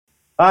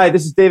Hi,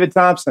 this is David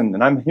Thompson,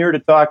 and I'm here to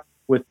talk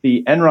with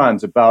the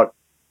Enrons about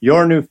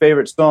your new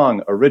favorite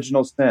song,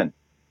 Original Sin.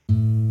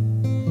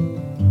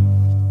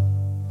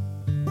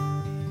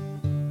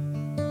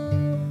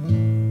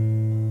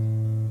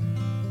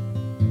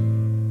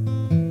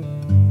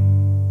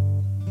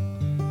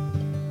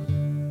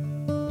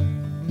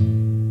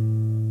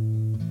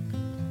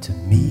 To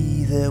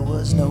me there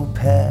was no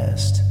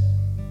past,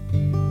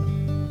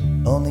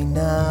 only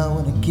now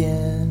and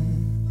again.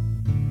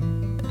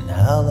 And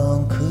how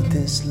long could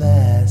this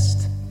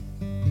last?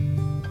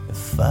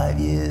 5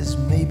 years,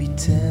 maybe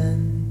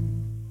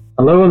 10.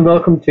 Hello and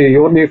welcome to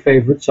Your New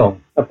Favorite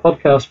Song, a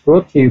podcast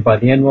brought to you by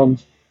the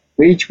Enrons,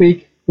 where each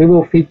week we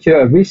will feature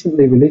a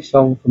recently released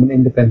song from an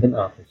independent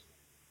artist.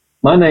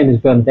 My name is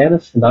Bernard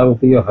Dennis and I will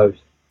be your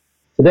host.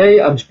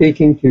 Today I'm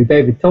speaking to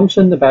David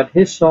Thompson about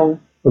his song,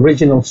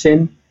 Original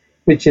Sin,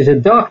 which is a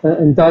dark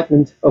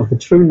indictment of the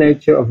true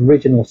nature of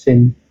original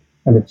sin,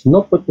 and it's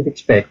not what you'd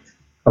expect.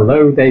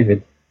 Hello,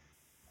 David.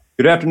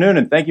 Good afternoon,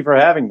 and thank you for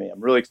having me.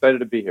 I'm really excited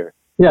to be here.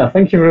 Yeah,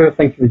 thank you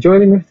for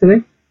joining us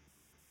today.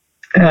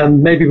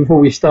 Maybe before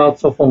we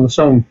start off on the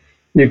song,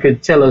 you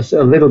could tell us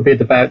a little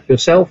bit about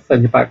yourself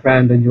and your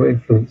background and your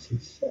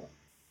influences.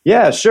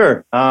 Yeah,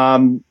 sure.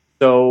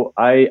 So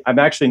I'm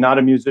actually not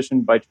a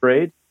musician by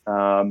trade.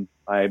 I'm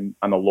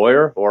a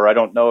lawyer, or I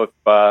don't know if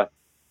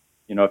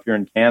you're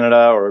in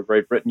Canada or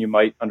Great Britain, you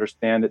might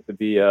understand it to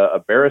be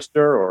a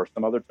barrister or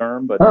some other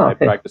term, but I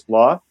practice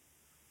law.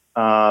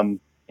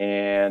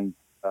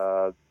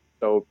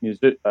 So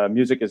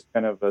music is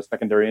kind of a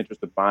secondary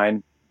interest of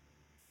mine.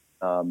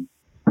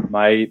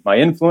 My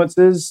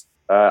influences,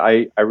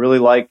 I really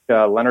like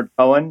Leonard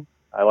Cohen.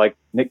 I like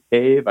Nick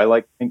Cave. I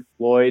like Pink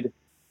Floyd.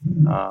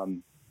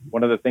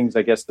 One of the things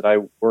I guess that I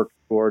work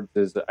towards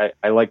is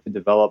I like to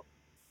develop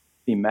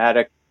the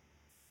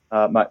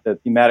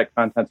thematic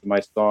contents of my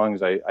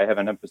songs. I have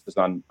an emphasis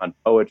on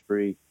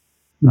poetry.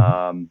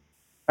 Kind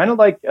of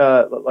like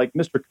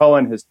Mr.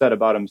 Cohen has said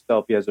about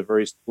himself, he has a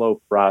very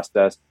slow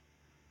process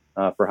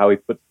for how he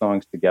puts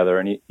songs together,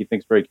 and he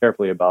thinks very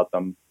carefully about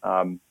them.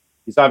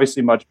 He's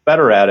obviously much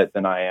better at it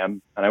than I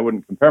am, and I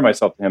wouldn't compare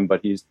myself to him,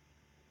 but he's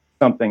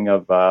something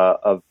of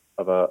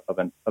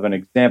an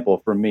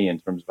example for me in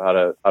terms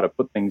of how to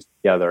put things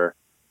together,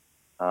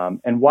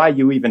 and why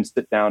you even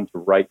sit down to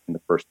write in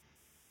the first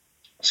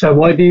place. So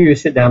why do you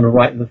sit down and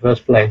write in the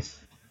first place?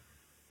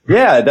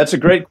 Yeah, that's a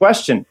great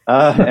question,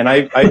 and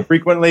I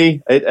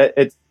frequently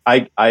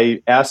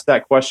I ask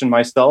that question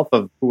myself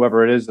of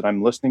whoever it is that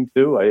I'm listening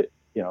to.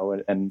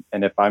 And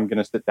if I'm going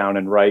to sit down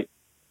and write,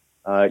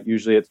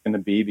 usually it's going to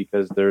be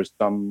because there's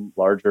some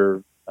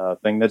larger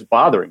thing that's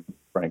bothering me,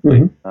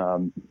 frankly.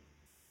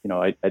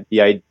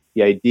 The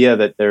idea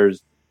that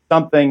there's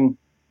something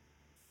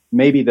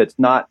maybe that's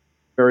not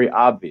very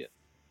obvious.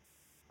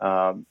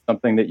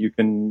 Something that you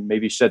can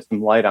maybe shed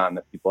some light on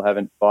that people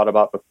haven't thought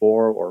about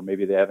before, or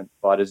maybe they haven't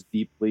thought as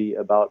deeply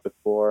about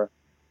before.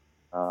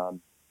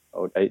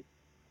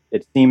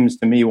 It seems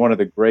to me one of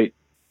the great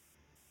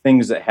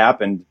things that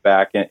happened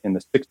back in the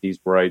 60s,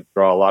 where I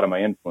draw a lot of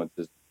my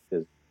influences,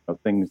 is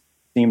things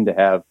seem to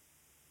have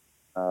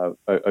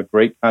a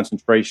great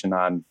concentration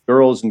on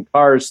girls and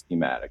cars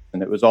thematics,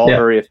 and it was all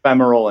very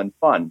ephemeral and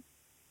fun.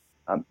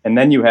 And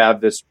then you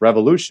have this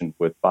revolution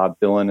with Bob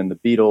Dylan and the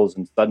Beatles,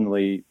 and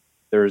suddenly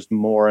there's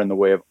more in the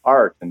way of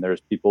art, and there's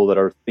people that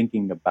are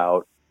thinking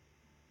about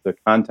the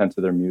contents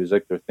of their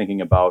music. They're thinking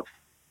about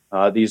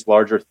these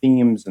larger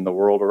themes in the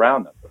world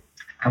around them.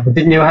 But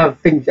didn't you have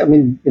things,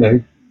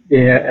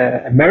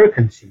 the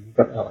American scene,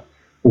 but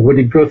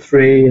Woody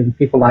Guthrie and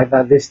people like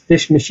that,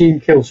 this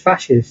machine kills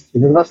fascists,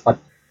 that's like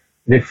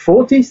the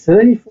 40s,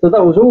 30s. So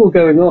that was all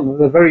going on.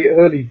 The very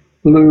early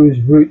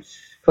blues roots,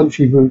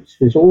 country roots,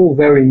 is all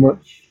very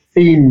much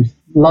themes,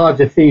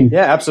 larger themes.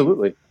 Yeah,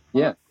 absolutely.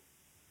 Yeah,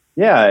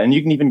 and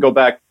you can even go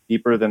back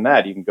deeper than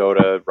that. You can go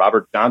to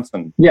Robert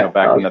Johnson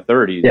back in the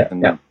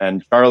 30s,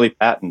 and Charlie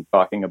Patton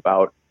talking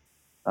about,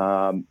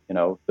 when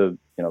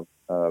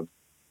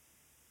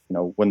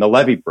the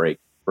levee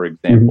breaks, for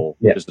example,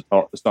 which is a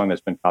song that's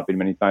been copied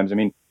many times. I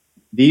mean,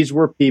 these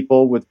were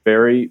people with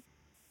very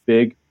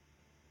big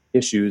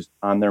issues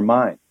on their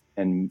minds,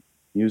 and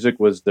music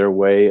was their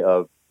way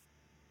of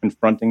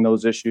confronting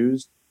those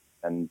issues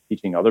and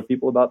teaching other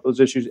people about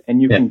those issues.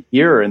 And you can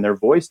hear in their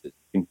voices,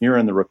 you can hear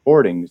in the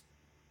recordings,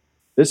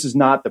 this is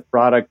not the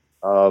product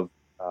of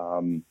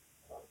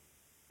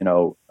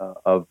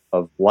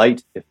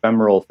light,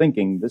 ephemeral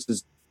thinking. This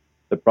is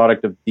the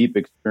product of deep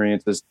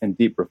experiences and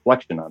deep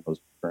reflection on those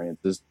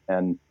experiences.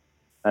 And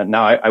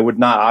now I would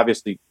not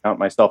obviously count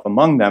myself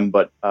among them,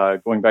 but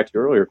going back to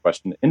your earlier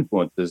question,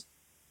 influences,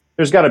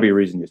 there's got to be a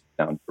reason you sit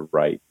down to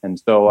write. And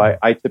so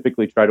I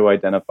typically try to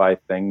identify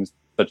things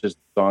such as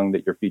the song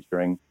that you're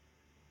featuring,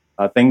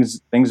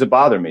 things that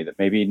bother me that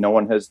maybe no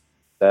one has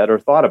said or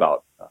thought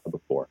about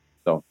before.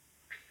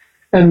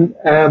 And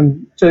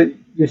so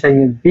you're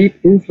saying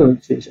deep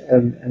influences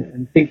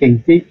and thinking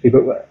deeply,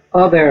 but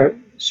are there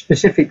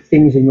specific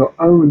things in your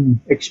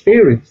own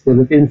experience that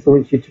have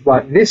influenced you to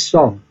write this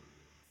song?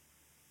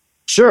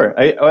 Sure.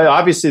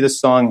 Obviously, this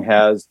song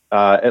has,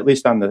 at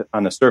least on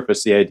the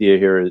surface, the idea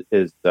here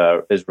is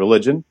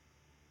religion,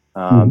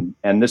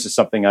 and this is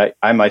something I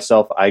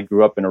myself I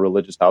grew up in a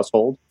religious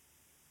household,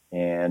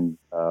 and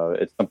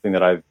it's something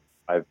that I've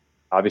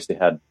obviously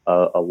had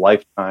a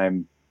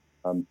lifetime,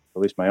 at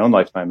least my own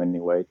lifetime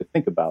anyway, to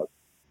think about.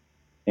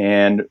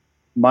 And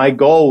my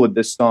goal with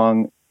this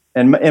song,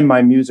 and in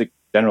my music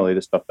generally,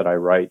 the stuff that I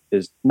write,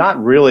 is not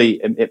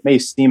really. It may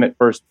seem at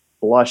first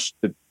blush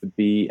to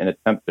be an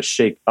attempt to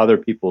shake other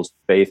people's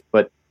faith,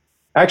 but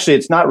actually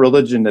it's not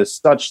religion as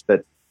such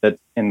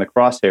that's in the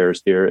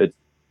crosshairs here. It's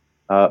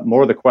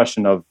more the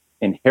question of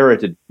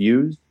inherited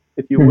views,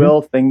 if you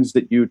will, things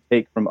that you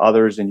take from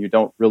others and you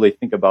don't really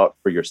think about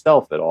for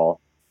yourself at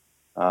all.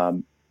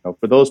 For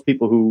those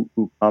people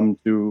who come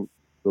to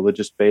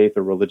religious faith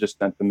or religious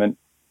sentiment,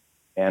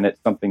 and it's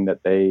something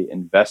that they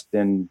invest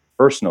in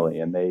personally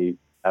and they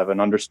have an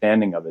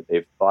understanding of it,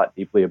 they've thought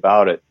deeply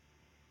about it.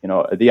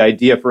 The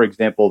idea, for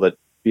example, that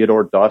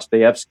Fyodor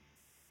Dostoevsky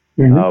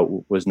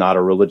was not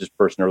a religious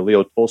person, or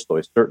Leo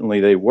Tolstoy.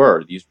 Certainly they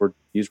were. These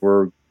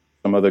were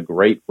some of the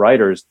great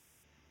writers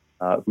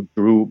who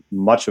drew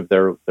much of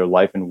their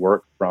life and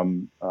work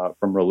from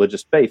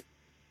religious faith.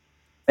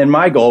 And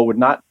my goal would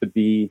not to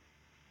be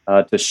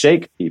to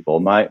shake people.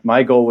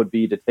 My goal would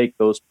be to take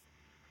those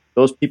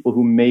people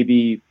who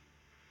maybe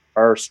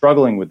are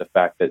struggling with the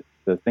fact that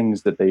the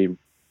things that they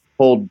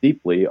hold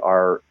deeply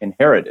are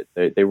inherited.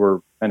 They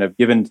were kind of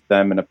given to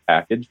them in a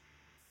package,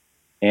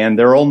 and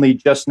they're only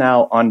just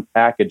now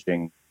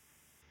unpackaging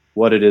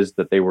what it is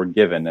that they were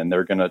given, and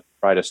they're going to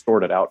try to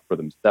sort it out for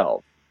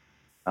themselves.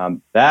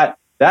 That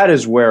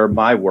is where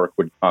my work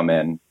would come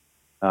in,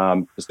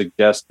 to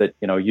suggest that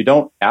you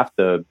don't have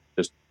to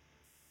just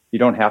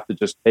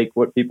take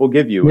what people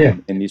give you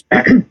in these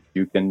packages.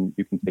 You can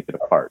take it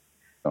apart.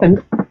 So.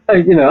 And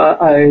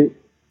I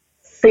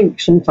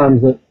think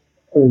sometimes that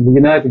the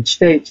United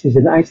States is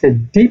actually a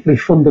deeply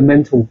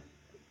fundamental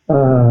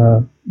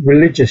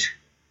religious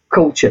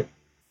culture.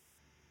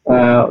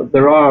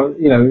 There are,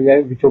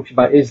 we talked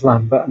about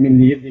Islam, but I mean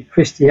the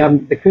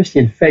Christian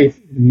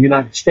faith in the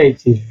United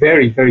States is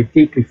very, very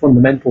deeply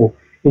fundamental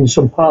in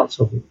some parts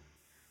of it.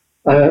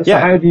 So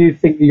how do you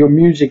think your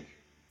music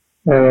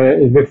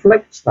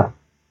reflects that?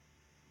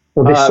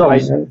 Or this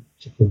song?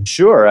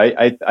 Sure,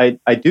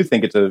 I do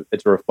think it's a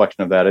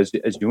reflection of that, as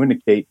you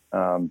indicate.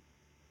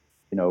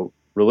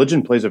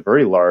 Religion plays a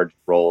very large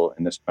role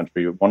in this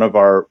country. One of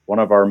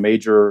our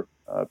major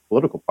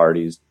political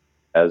parties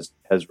has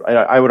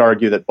I would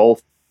argue that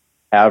both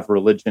have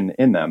religion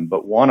in them,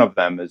 but one of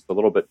them is a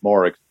little bit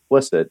more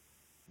explicit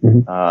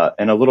and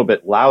a little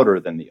bit louder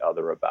than the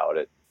other about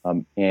it.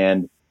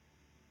 And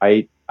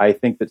I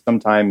think that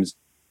sometimes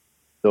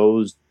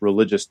those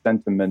religious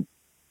sentiments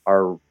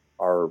are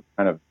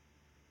kind of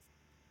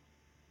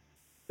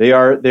they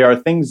are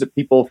things that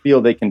people feel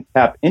they can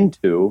tap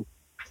into,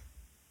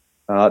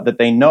 that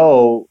they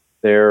know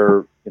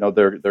their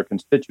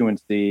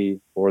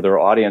constituency or their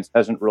audience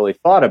hasn't really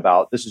thought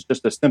about. This is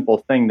just a simple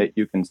thing that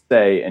you can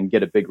say and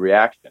get a big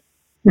reaction.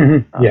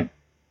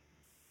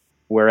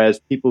 Whereas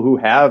people who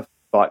have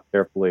thought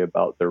carefully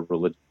about their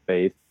religious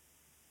faith,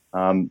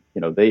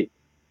 they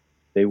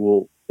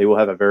will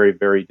have a very,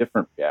 very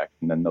different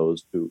reaction than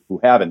those who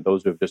haven't,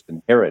 those who have just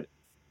inherited.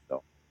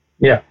 So.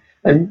 Yeah.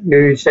 And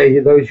you say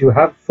those who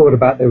have thought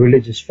about their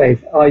religious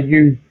faith, are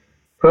you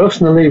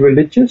personally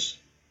religious?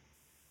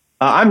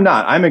 I'm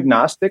not. I'm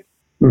agnostic.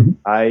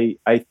 I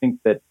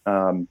think that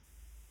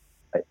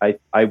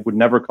I would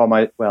never call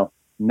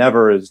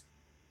never is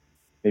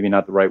maybe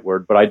not the right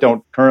word, but I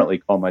don't currently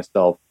call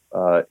myself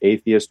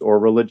atheist or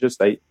religious.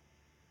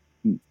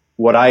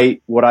 What I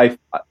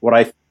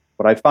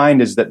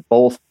find is that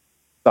both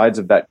sides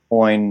of that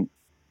coin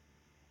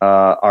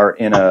are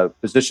in a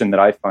position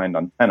that I find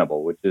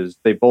untenable, which is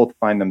they both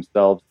find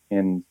themselves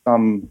in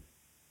some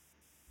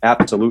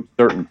absolute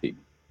certainty.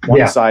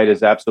 One side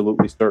is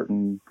absolutely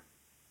certain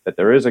that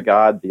there is a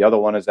God. The other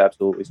one is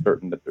absolutely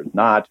certain that there's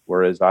not,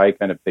 whereas I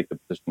kind of take the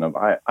position of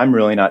I'm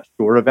really not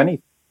sure of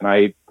anything. And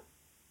I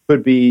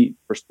could be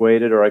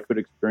persuaded or I could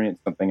experience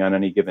something on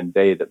any given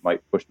day that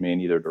might push me in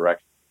either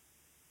direction.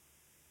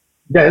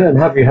 Yeah, and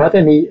have you had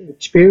any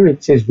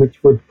experiences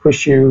which would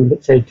push you,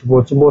 let's say,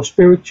 towards a more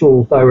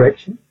spiritual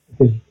direction?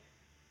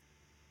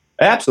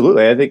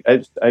 Absolutely. I think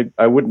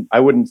I would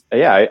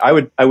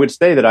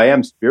say that I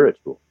am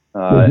spiritual.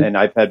 And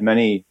I've had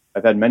many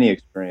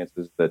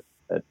experiences that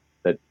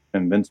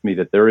convince me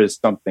that there is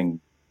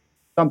something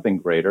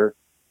greater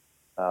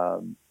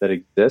that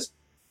exists.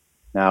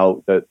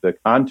 Now, the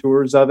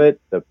contours of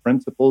it, the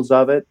principles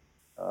of it,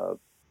 the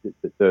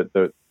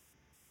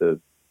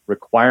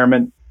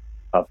requirement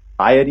of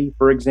piety,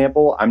 for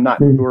example, I'm not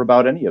sure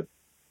about any of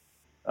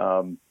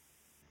them.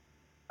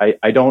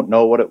 I don't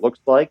know what it looks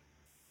like,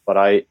 but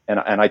I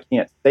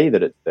can't say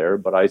that it's there,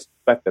 but I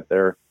suspect that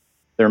there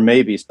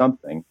may be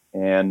something.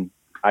 And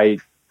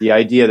the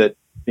idea that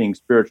being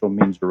spiritual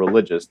means you're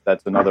religious,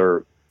 that's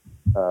another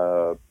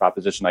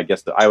proposition, I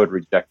guess, that I would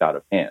reject out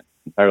of hand.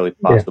 It's entirely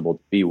possible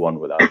to be one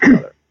without the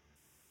other.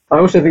 I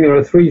also think there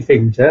are three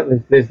things.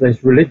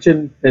 There's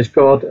religion, there's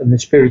God, and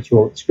there's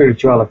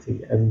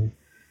spirituality. And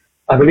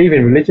I believe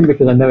in religion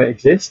because I know it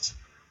exists.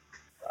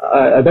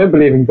 I don't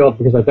believe in God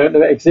because I don't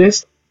know it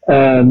exists.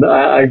 And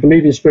I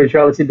believe in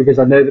spirituality because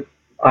I know that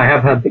I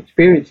have had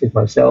experiences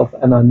myself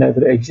and I know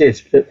that it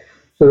exists.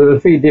 So there are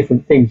three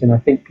different things, and I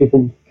think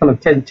people kind of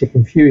tend to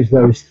confuse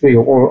those three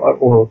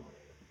or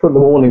put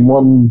them all in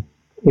one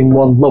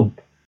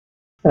lump.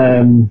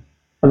 And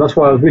that's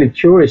why I was really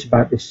curious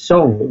about this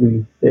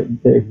song that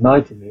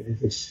ignited me.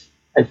 There's this,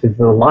 actually,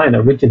 the line,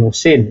 original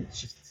sin.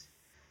 It's just,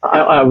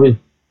 I was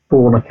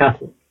born a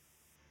Catholic,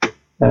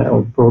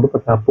 or brought up a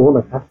Catholic, born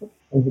a Catholic.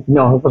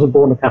 No, I wasn't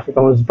born a Catholic.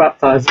 I was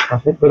baptized a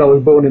Catholic, but I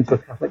was born into a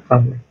Catholic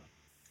family.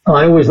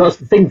 That's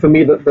the thing for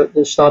me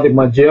that started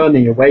my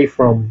journey away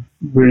from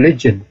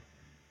religion,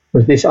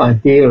 was this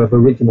idea of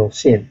original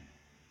sin.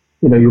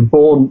 You know, you're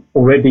born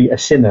already a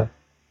sinner,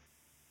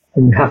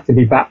 and you have to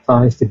be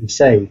baptized to be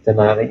saved. And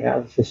I think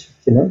that's just,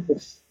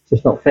 it's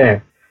just not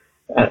fair.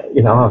 I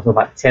was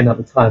about 10 at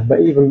the time, but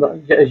even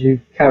as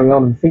you carry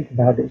on and think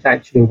about it, it's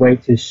actually a way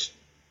to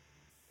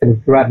kind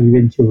of grab you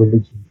into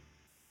religion,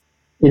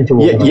 into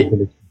organized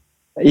religion.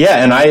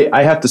 Yeah, and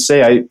I have to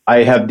say,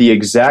 I have the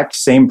exact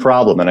same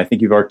problem, and I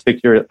think you've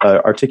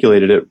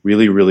articulated it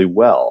really, really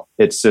well.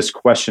 It's this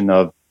question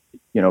of,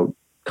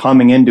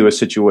 coming into a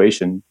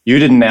situation, you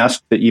didn't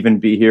ask to even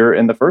be here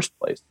in the first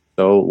place.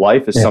 So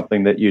life is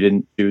something that you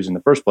didn't choose in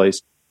the first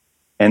place.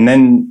 And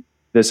then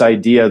this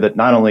idea that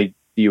not only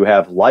do you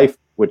have life,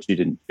 which you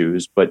didn't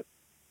choose, but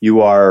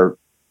you are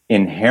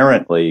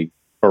inherently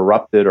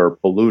corrupted or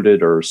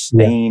polluted or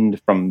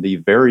stained from the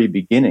very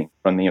beginning,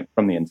 from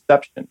the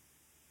inception.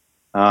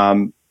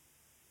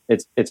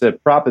 It's a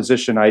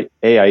proposition. I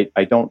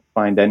don't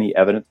find any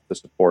evidence to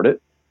support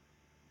it.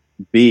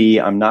 B,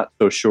 I'm not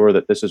so sure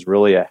that this is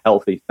really a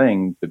healthy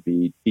thing to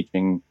be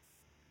teaching,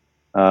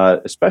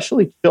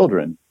 especially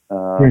children.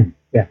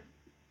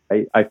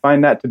 I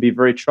find that to be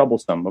very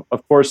troublesome.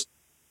 Of course,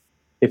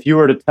 if you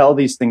were to tell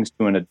these things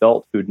to an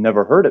adult who'd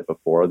never heard it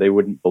before, they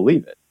wouldn't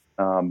believe it.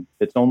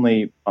 It's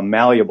only a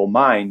malleable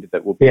mind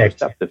that will be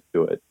receptive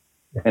to it.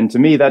 Yeah. And to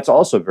me, that's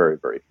also very,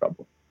 very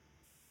troubling.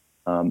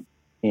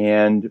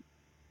 And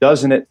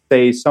doesn't it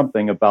say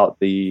something about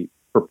the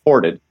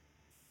purported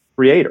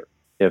creator?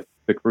 If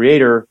the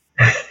creator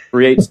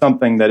creates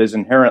something that is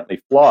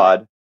inherently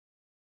flawed,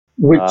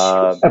 which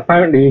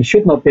apparently he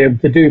should not be able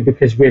to do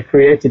because we're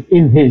created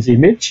in his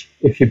image,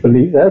 if you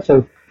believe that.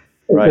 So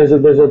there's a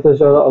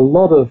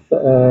lot of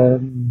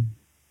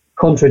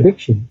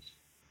contradictions.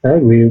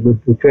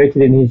 We're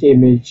created in his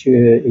image.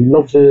 He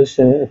loves us,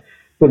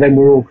 but then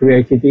we're all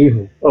created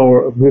evil,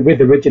 or with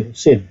original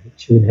sin,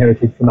 which is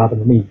inherited from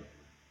Adam and Eve.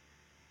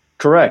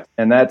 Correct,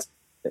 and that's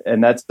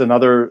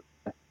another.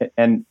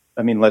 And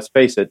I mean, let's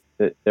face it,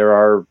 that there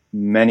are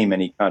many,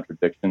 many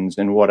contradictions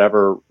in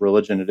whatever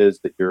religion it is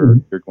that you're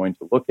going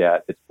to look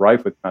at. It's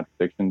rife with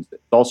contradictions.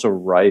 It's also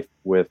rife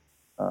with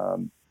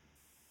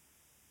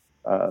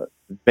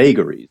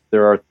vagaries.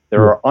 There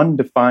are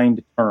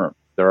undefined terms.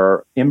 There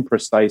are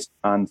imprecise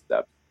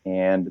concepts,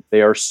 and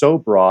they are so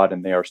broad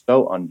and they are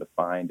so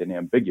undefined and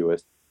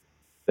ambiguous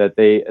that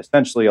they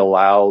essentially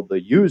allow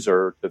the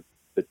user to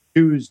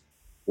choose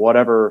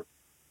whatever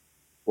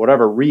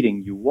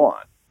reading you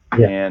want.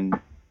 Yeah. And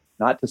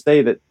not to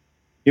say that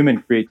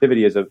human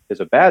creativity is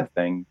a bad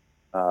thing.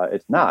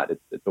 It's not.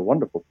 It's a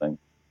wonderful thing.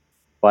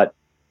 But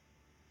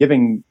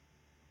giving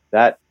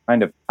that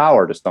kind of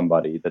power to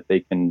somebody that they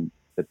can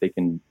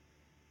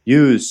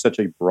use such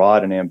a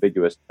broad and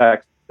ambiguous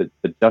text to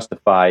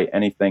justify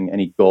anything,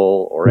 any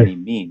goal, or any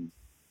means,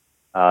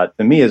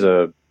 to me is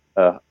a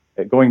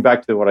going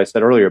back to what I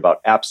said earlier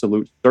about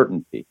absolute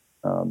certainty.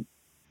 The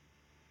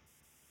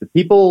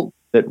people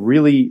that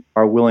really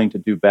are willing to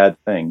do bad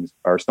things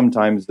are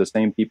sometimes the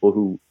same people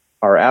who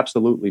are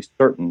absolutely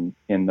certain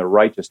in the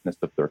righteousness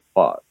of their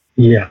cause.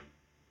 Yeah.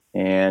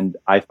 And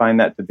I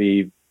find that to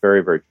be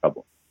very, very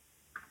troubling.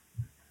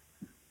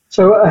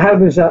 So how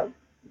does that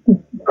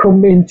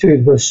come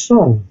into the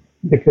song?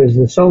 Because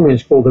the song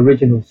is called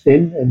Original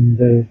Sin, and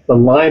the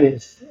line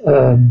is,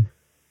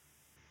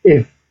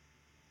 if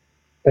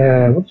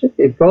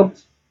God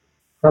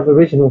have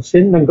original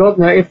sin, then God,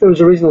 now if there was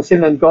original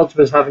sin, then God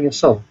was having a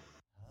song.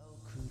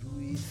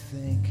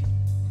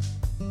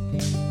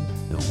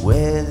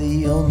 We're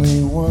the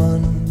only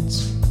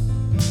ones.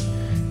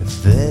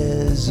 If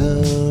there's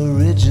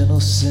original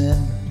sin,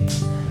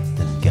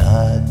 then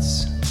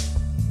God's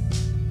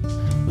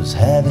was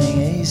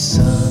having a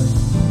son.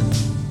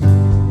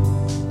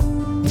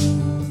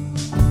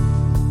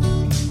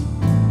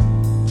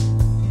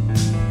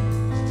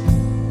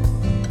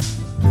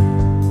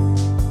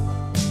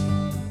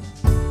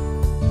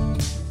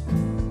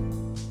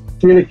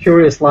 It's a really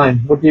curious line.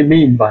 What do you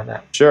mean by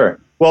that? Sure.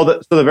 Well,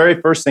 so the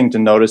very first thing to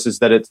notice is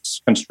that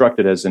it's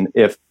constructed as an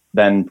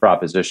if-then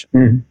proposition.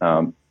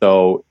 Mm-hmm.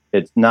 So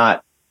it's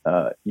not,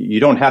 you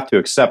don't have to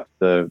accept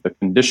the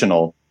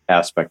conditional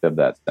aspect of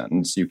that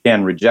sentence. You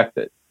can reject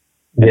it.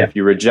 And if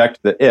you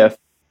reject the if,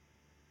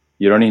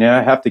 you don't even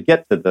have to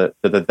get to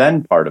the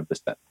then part of the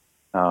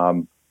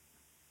sentence.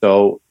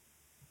 So,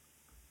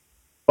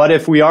 but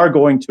if we are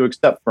going to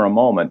accept for a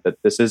moment that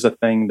this is a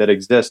thing that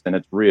exists and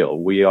it's real,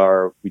 we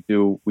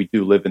do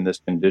live in this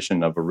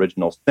condition of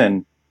original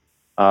sin.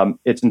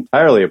 It's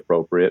entirely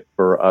appropriate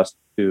for us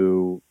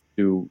to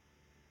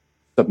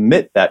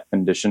submit that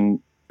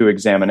condition to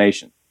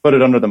examination, put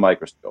it under the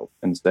microscope,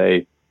 and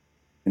say,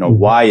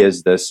 why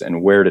is this,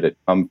 and where did it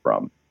come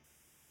from?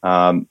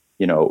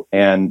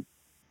 And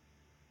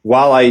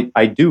while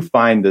I do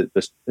find that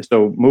this,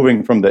 so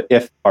moving from the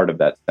if part of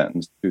that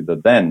sentence to the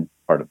then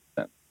part of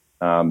the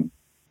sentence,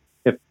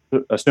 if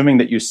assuming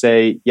that you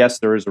say, yes,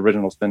 there is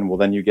original sin, well,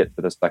 then you get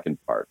to the second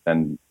part,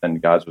 then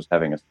God was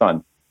having a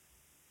son.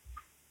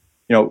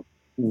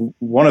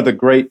 One of the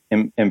great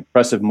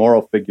impressive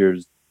moral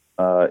figures,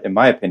 in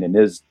my opinion,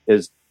 is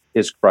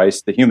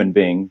Christ, the human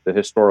being, the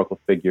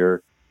historical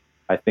figure.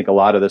 I think a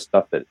lot of the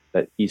stuff that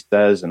he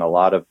says and a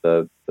lot of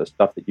the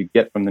stuff that you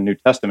get from the New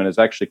Testament is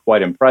actually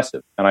quite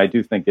impressive. And I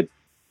do think it's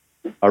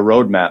a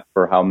roadmap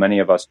for how many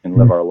of us can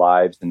live our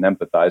lives and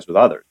empathize with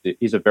others.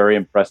 He's a very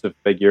impressive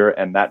figure,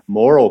 and that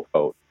moral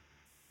code,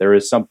 there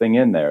is something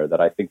in there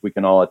that I think we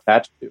can all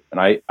attach to. And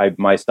I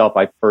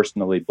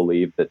personally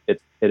believe that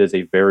it is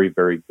a very,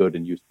 very good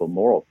and useful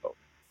moral code.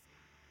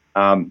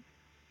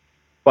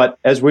 But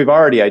as we've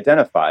already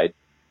identified,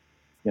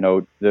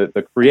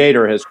 the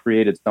Creator has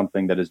created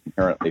something that is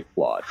inherently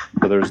flawed.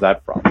 So there's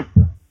that problem.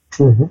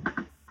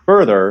 Mm-hmm.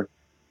 Further,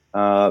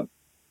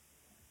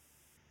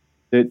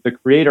 the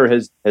Creator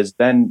has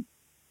then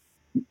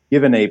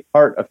given a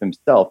part of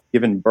himself,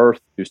 given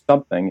birth to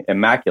something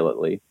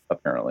immaculately,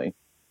 apparently,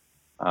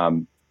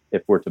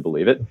 if we're to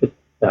believe it.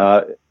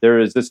 There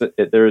is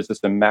this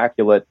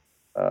immaculate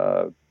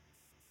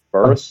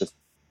birth,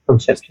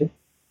 conception.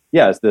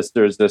 Yes,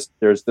 there's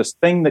this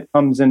thing that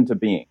comes into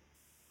being.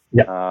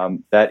 Yeah.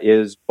 That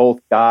is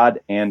both God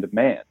and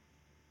man.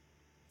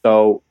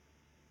 So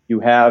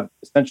you have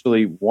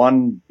essentially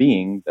one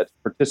being that's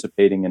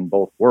participating in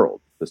both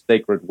worlds, the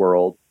sacred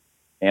world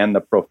and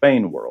the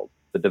profane world,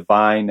 the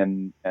divine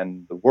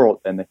and the world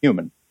and the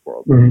human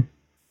world. Mm-hmm.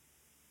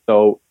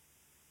 So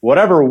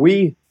whatever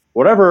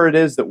it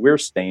is that we're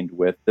stained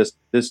with, this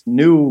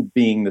new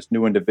being, this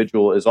new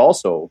individual is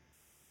also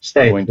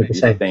going to be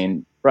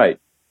stained. Right.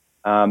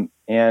 And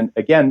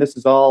again, this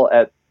is all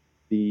at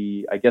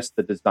the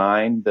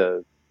design,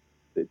 the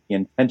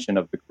intention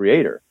of the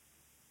Creator.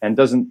 And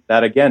doesn't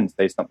that again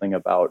say something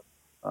about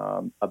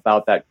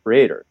that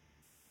Creator?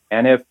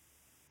 And if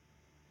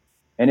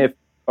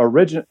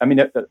origin,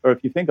 or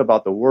if you think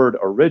about the word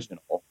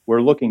original,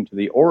 we're looking to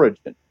the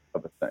origin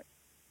of a thing.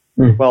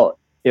 Mm. Well,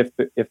 if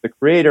the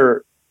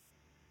Creator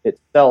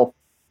itself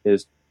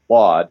is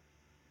flawed,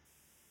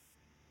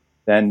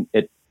 then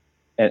it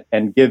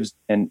and gives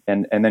and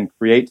then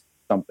creates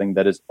something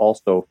that is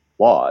also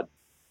flawed.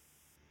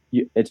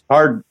 It's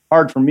hard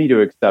for me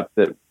to accept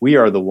that we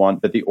are the one,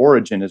 that the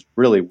origin is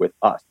really with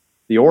us.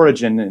 The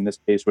origin in this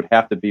case would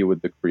have to be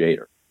with the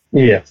Creator.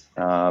 Yes.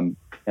 And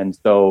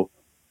so,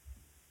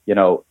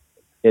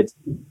 it's,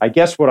 I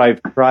guess what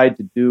I've tried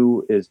to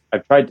do is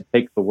I've tried to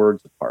take the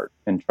words apart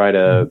and try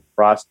to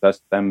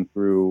process them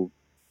through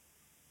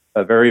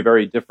a very,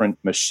 very different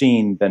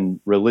machine than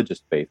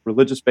religious faith.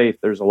 Religious faith,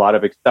 there's a lot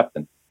of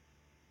acceptance.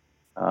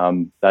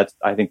 That's,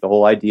 I think, the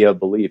whole idea of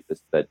belief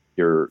is that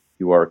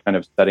you are kind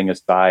of setting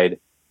aside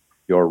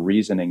your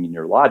reasoning and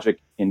your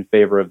logic in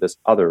favor of this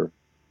other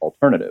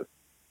alternative.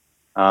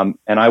 And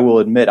I will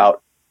admit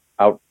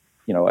kind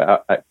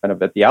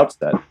of at the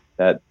outset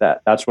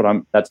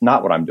that's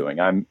not what I'm doing.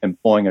 I'm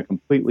employing a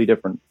completely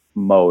different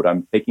mode.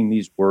 I'm taking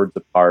these words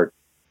apart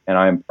and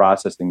I'm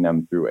processing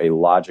them through a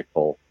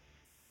logical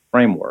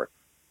framework.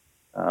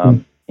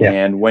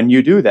 And when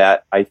you do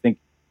that, I think,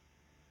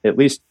 at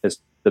least as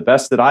the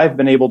best that I've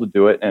been able to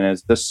do it, and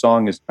as this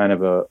song is kind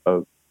of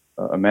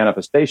a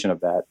manifestation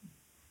of that,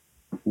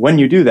 when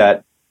you do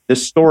that,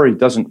 this story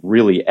doesn't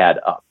really add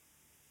up.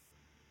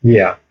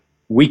 Yeah.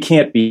 We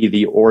can't be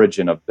the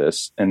origin of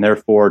this, and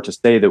therefore to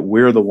say that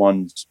we're the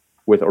ones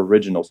with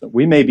original sin.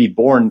 We may be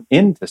born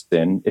into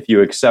sin if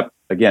you accept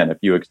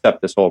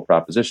this whole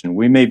proposition.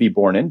 We may be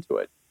born into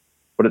it,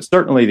 but it's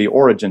certainly the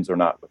origins are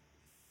not with us.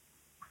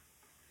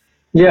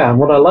 Yeah, and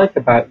what I like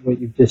about what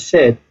you've just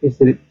said is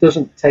that it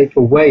doesn't take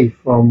away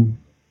from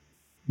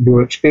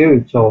your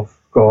experience of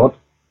God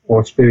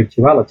or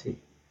spirituality.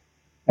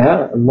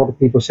 A lot of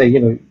people say,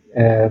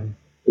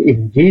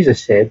 even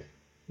Jesus said,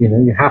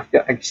 you have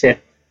to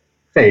accept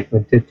faith.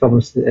 To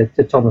Thomas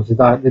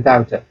the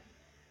doubter.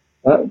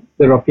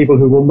 There are people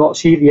who will not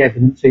see the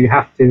evidence, so you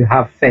have to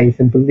have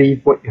faith and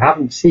believe what you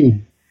haven't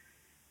seen.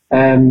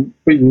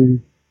 But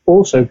you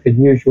also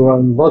can use your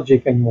own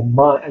logic and your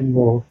mind and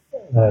your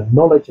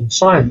knowledge and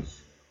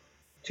science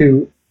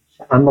to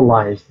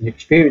analyze the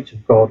experience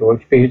of God or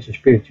experience of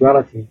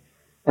spirituality,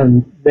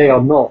 and they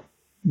are not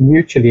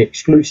mutually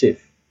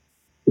exclusive.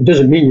 It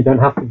doesn't mean you don't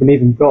have to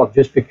believe in God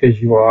just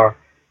because you are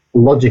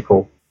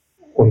logical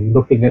or you're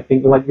looking at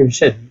things like you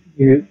said.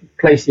 You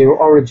place the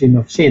origin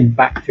of sin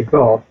back to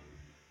God,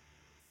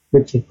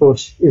 which of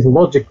course is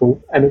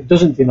logical, and it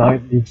doesn't deny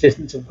the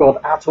existence of God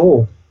at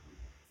all.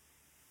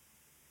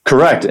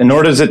 Correct. And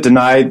nor does it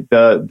deny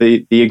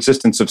the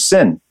existence of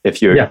sin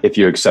if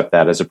you accept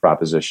that as a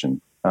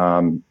proposition.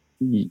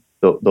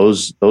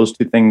 Those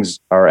two things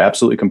are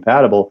absolutely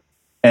compatible.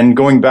 And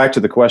going back to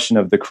the question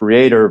of the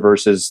creator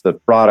versus the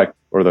product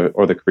or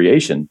the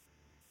creation,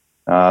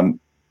 the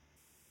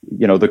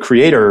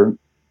creator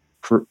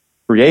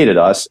created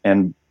us,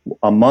 and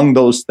among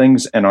those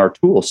things in our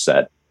tool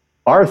set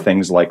are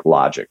things like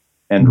logic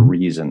and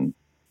reason.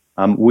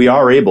 We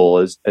are able,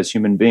 as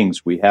human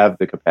beings, we have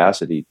the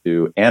capacity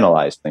to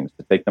analyze things,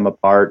 to take them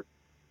apart,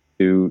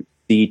 to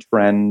see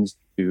trends,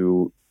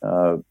 to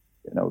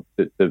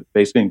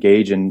basically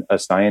engage in a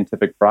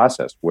scientific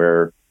process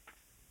where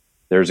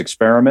there's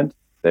experiment,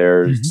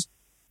 there's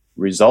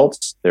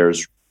results,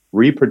 there's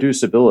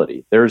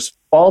reproducibility, there's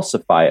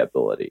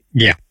falsifiability.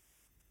 Yeah.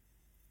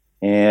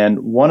 And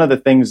one of the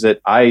things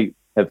that I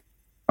have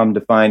come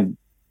to find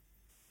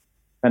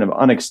kind of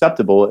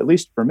unacceptable, at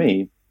least for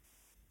me,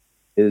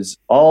 is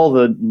all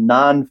the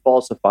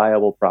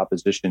non-falsifiable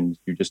propositions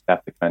you just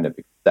have to kind of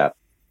accept.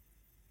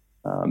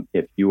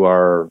 If you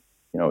are,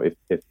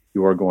 if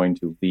you are going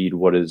to lead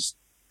what is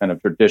kind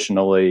of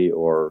traditionally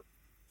or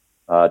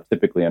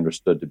typically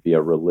understood to be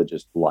a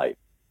religious life.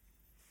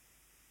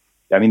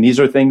 I mean, these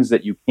are things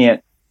that you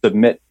can't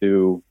submit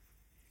to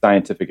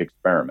scientific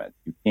experiment.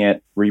 You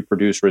can't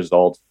reproduce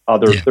results.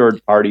 Other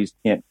third parties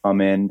can't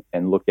come in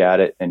and look at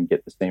it and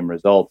get the same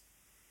results.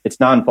 It's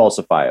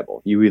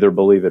non-falsifiable. You either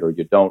believe it or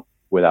you don't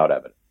without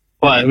evidence.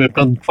 Well, we've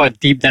gone quite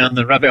deep down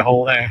the rabbit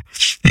hole there.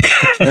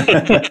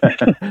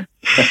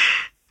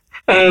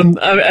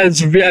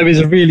 It's a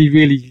really,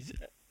 really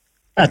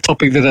a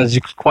topic that is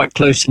quite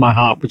close to my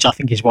heart, which I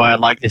think is why I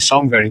like this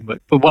song very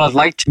much. But what I'd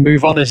like to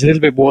move on is a little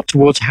bit more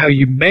towards how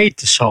you made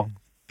the song,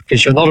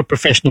 because you're not a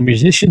professional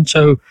musician.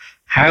 So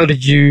how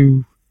did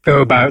you go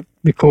about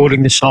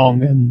recording the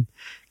song and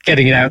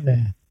getting it out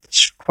there?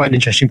 It's quite an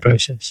interesting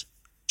process.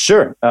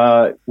 Sure.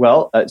 So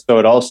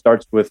it all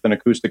starts with an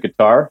acoustic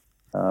guitar.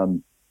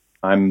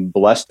 I'm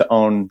blessed to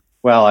own.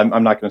 Well,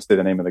 I'm not going to say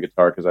the name of the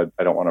guitar because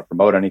I don't want to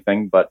promote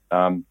anything. But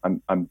I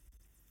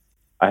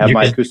have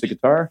my acoustic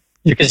guitar.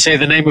 You can say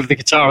the name of the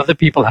guitar other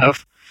people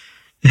have.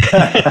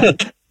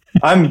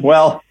 I'm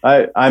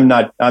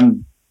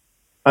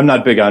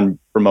not big on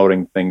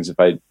promoting things if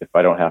I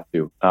don't have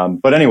to.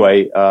 But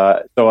anyway,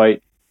 so I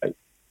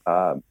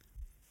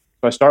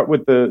start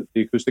with the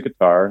acoustic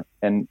guitar,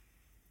 and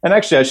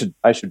actually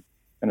I should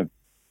kind of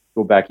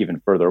go back even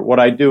further.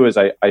 What I do is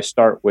I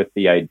start with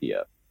the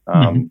idea.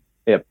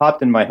 It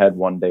popped in my head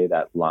one day,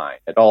 that line.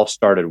 It all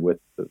started with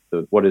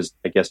the what is,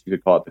 I guess you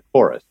could call it, the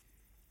chorus.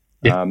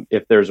 Yeah.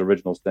 If there's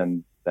original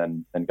sin,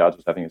 then God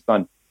was having a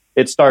son.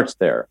 It starts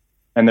there.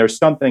 And there's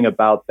something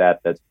about that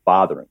that's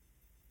bothering.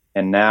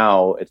 And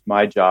now it's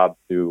my job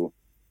to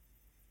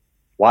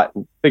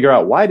figure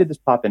out, why did this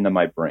pop into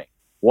my brain?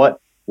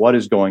 What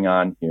is going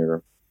on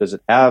here? Does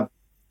it have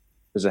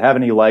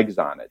any legs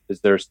on it?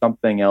 Is there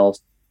something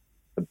else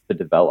to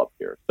develop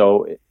here?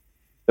 So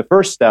the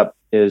first step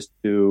is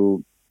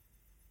to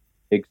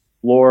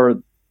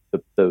explore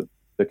the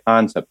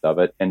concept of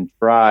it and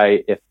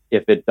try, if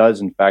it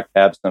does in fact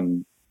have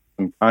some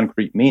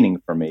concrete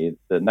meaning for me,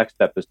 the next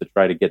step is to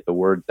try to get the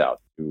words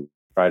out, to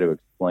try to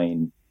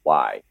explain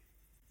why.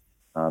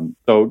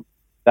 So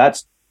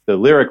that's the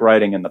lyric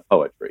writing and the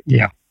poetry.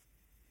 Yeah.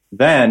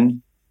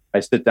 Then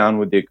I sit down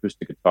with the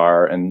acoustic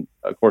guitar, and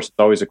of course it's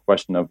always a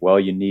question of, well,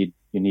 you need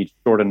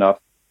short enough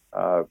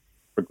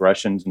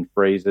progressions and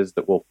phrases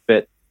that will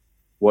fit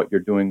what you're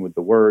doing with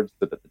the words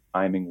so that the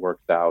timing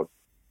works out.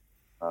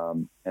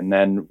 And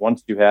then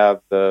once you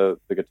have the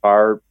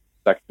guitar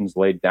sections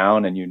laid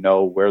down and you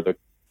know where the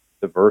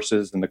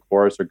verses and the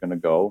chorus are going to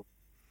go,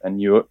 and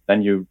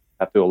then you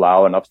have to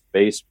allow enough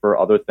space for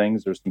other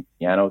things. There's some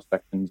piano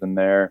sections in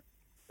there.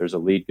 There's a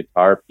lead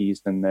guitar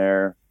piece in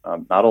there.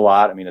 Not a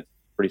lot. I mean, it's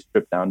a pretty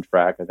stripped down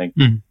track. I think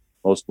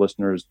most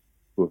listeners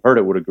who have heard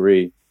it would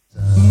agree.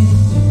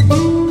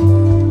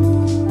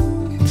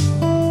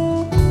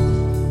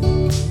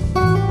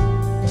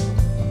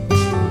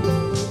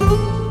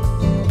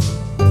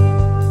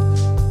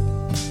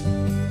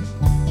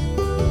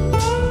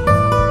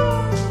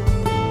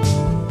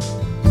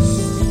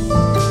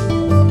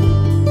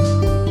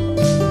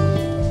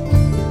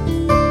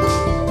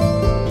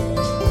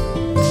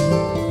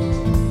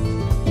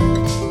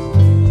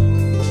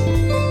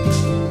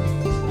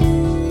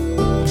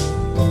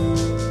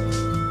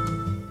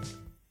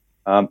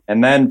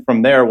 And then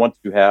from there, once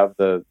you have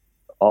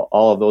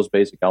all of those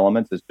basic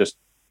elements, it's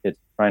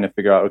trying to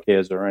figure out, okay,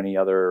 is there any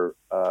other,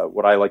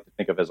 what I like to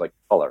think of as like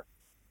color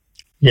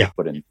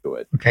put into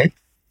it. Okay.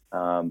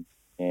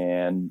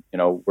 And,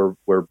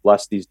 we're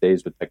blessed these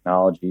days with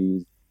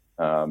technologies.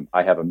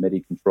 I have a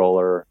MIDI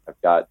controller.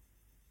 I've got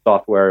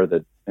software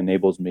that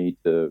enables me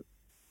to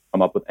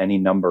come up with any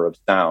number of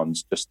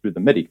sounds just through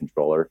the MIDI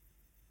controller.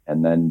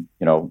 And then,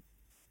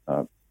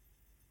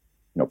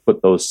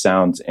 put those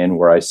sounds in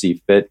where I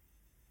see fit.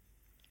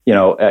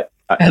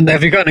 And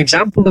have you got an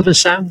example of a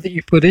sound that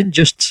you put in?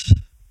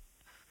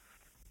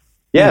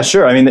 Yeah,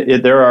 sure. I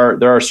mean, there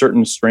are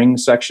certain string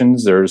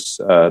sections. There's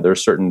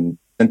certain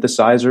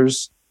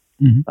synthesizers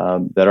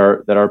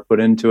that are put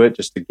into it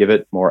just to give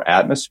it more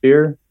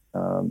atmosphere.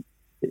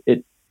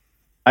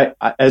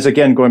 As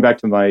again, going back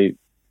to my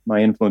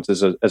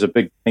influences as a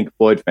big Pink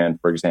Floyd fan,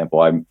 for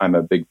example, I'm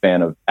a big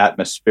fan of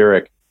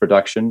atmospheric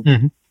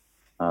production.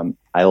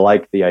 I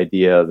like the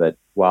idea that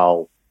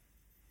while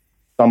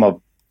some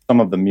of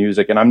the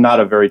music, and I'm not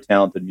a very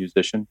talented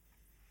musician,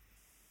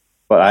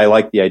 but I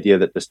like the idea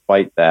that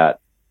despite that,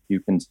 you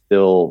can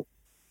still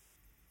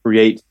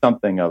create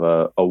something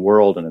of a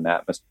world and an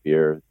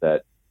atmosphere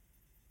that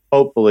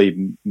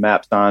hopefully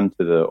maps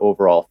onto the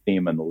overall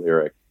theme and the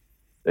lyrics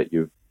that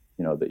you've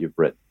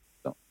written.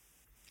 So.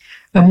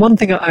 And one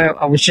thing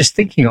I was just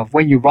thinking of,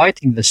 when you're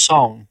writing the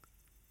song,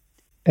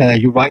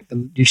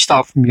 you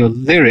start from your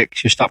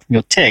lyrics, you start from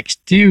your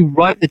text. Do you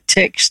write the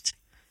text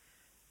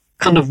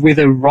kind of with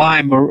a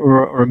rhyme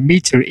or a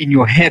meter in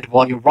your head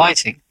while you're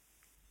writing?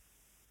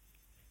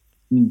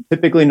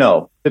 Typically,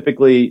 no.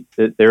 Typically,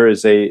 there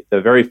is the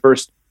very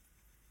first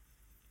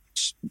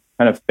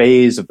kind of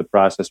phase of the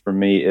process for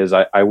me is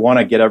I want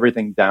to get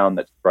everything down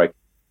that's striking.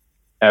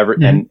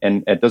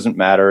 And it doesn't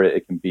matter.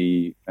 It can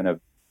be kind of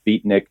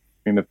beatnik,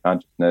 stream of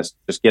consciousness.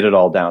 Just get it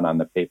all down on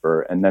the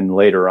paper, and then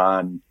later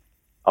on,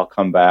 I'll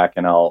come back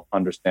and I'll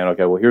understand.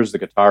 Okay, well, here's the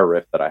guitar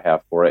riff that I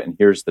have for it, and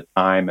here's the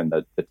time and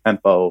the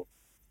tempo.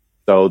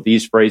 So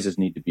these phrases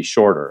need to be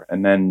shorter,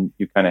 and then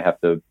you kind of have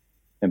to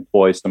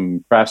employ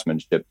some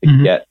craftsmanship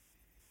to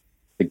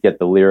get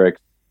the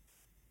lyrics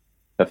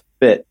to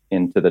fit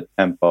into the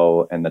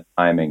tempo and the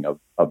timing of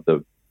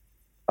the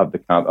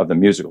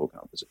musical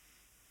composition.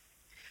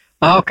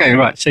 Okay,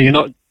 right. So you're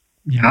not.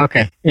 Yeah.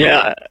 Okay.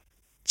 Yeah.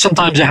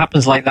 Sometimes it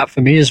happens like that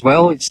for me as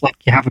well. It's like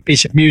you have a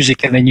piece of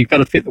music and then you've got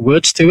to fit the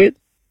words to it.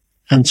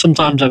 And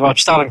sometimes if I'm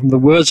starting from the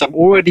words, I'm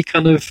already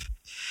kind of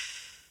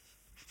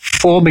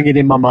forming it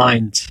in my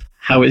mind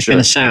how it's going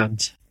to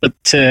sound.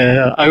 But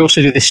I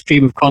also do this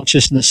stream of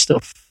consciousness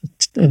stuff,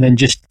 and then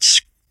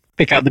just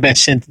pick out the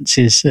best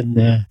sentences.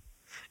 And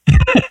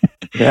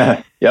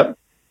yeah, yep,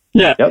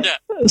 yeah.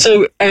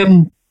 So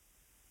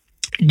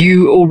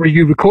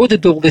you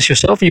recorded all this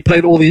yourself? You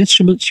played all the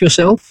instruments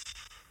yourself?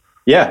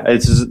 Yeah,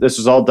 this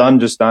is all done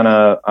just on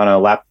a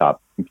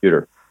laptop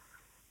computer.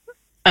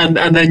 And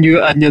then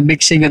your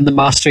mixing and the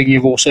mastering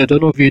you've also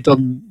done, or have you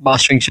done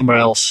mastering somewhere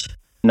else?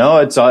 No,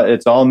 it's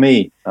all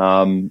me.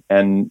 And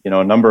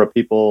a number of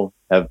people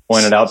have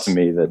pointed out to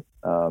me that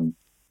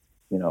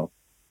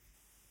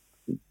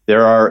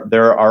there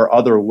are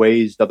other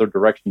ways, other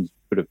directions you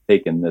could have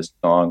taken this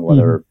song,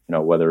 whether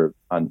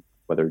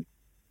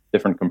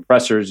different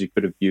compressors you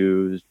could have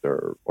used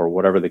or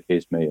whatever the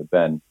case may have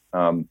been.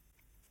 But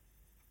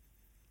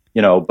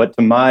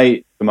to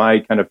my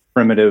kind of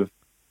primitive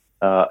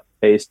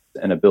tastes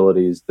and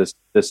abilities,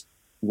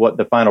 what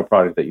the final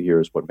product that you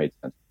hear is what made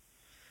sense.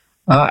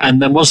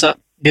 And then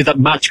did that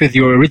match with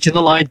your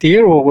original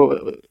idea,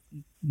 or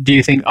do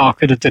you think I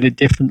could have done it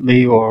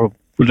differently, or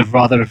would have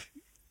rather?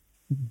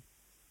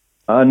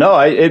 No,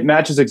 it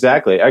matches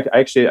exactly.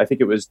 I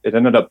think it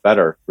ended up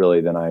better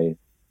really than I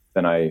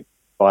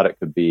thought it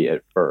could be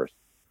at first.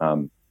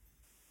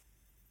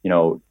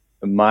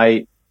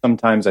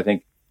 Sometimes I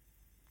think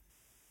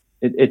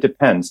it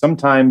depends.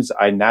 Sometimes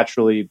I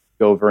naturally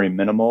go very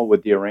minimal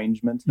with the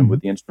arrangements and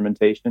with the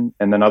instrumentation,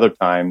 and then other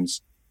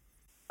times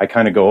I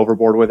kind of go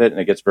overboard with it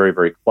and it gets very,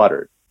 very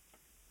cluttered.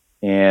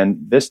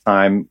 And this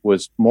time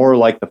was more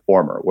like the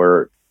former,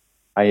 where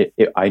I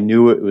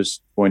knew it was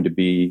going to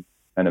be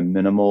kind of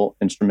minimal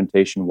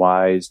instrumentation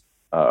wise,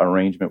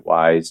 arrangement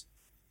wise.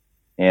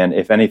 And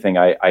if anything,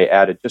 I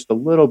added just a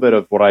little bit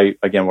of what I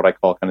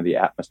call kind of the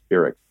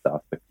atmospheric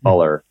stuff, the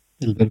color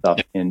stuff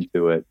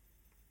into it.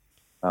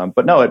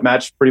 But no, it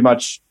matched pretty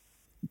much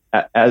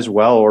as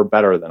well or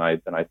better than I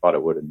thought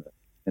it would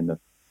in the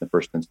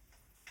first instance.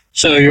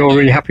 So you're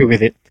really happy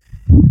with it?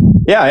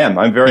 Yeah, I am.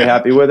 I'm very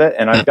happy with it,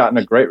 and I've gotten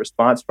a great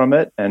response from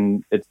it.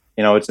 And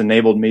it's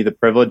enabled me the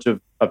privilege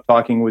of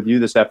talking with you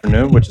this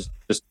afternoon, which is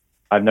just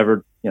I've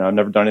never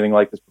done anything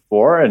like this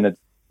before, and it's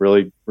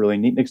really, really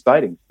neat and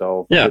exciting.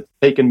 So it's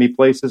taken me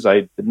places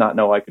I did not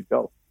know I could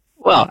go.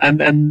 Well,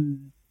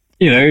 and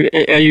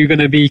are you going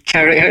to be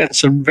carrying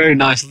some very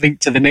nice link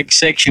to the next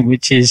section,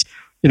 which is,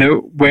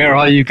 where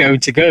are you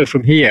going to go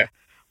from here?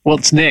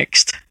 What's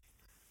next?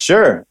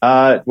 Sure.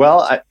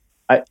 Well,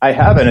 I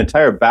have an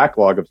entire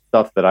backlog of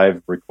stuff that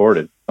I've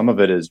recorded. Some of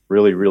it is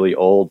really, really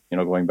old,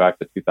 going back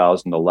to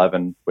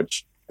 2011,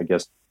 which I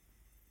guess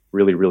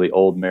really, really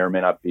old may or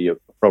may not be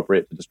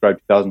appropriate to describe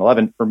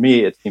 2011. For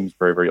me, it seems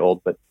very, very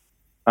old, but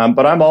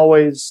I'm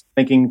always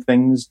thinking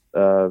things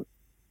to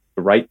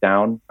write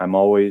down. I'm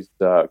always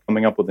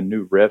coming up with a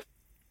new riff.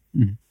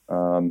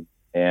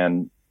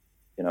 And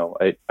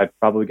I've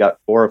probably got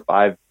 4 or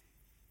 5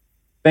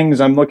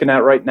 things I'm looking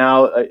at right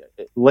now.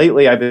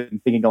 Lately, I've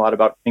been thinking a lot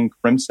about King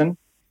Crimson,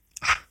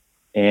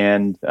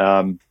 and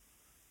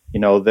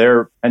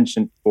their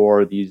penchant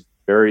for these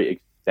very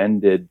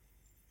extended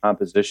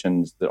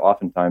compositions that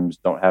oftentimes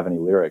don't have any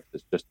lyrics.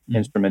 It's just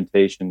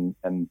instrumentation.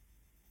 And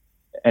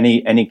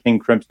any King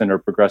Crimson or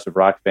progressive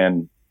rock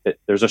fan,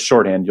 there's a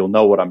shorthand. You'll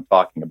know what I'm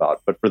talking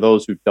about. But for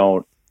those who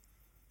don't,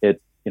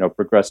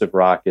 progressive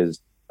rock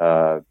is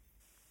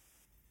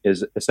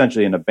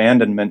essentially an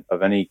abandonment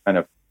of any kind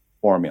of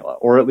formula,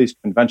 or at least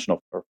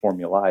conventional or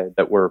formulae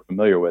that we're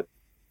familiar with.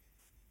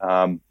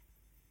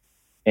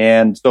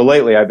 And so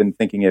lately I've been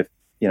thinking if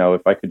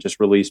I could just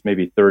release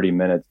maybe 30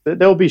 minutes,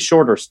 there'll be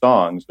shorter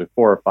songs with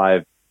 4 or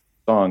 5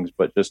 songs,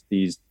 but just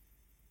these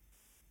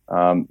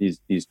kind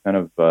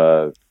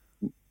of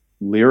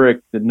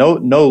lyric,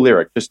 no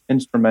lyric, just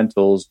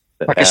instrumentals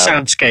that like a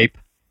soundscape.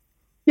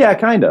 Yeah,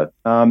 kind of.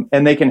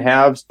 And they can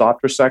have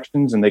softer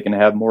sections and they can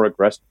have more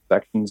aggressive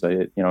sections.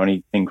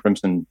 Any King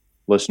Crimson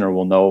listener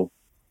will know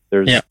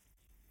there's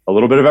a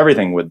little bit of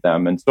everything with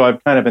them. And so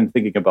I've kind of been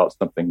thinking about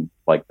something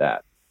like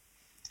that.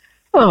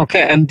 Oh,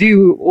 okay. And do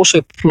you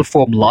also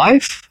perform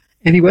live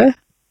anywhere?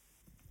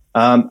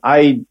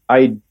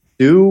 I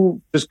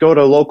do just go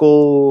to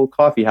local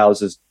coffee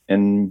houses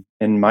in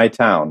my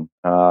town.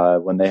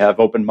 When they have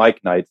open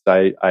mic nights,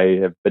 I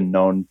have been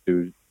known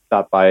to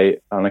stop by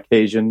on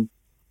occasion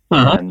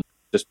and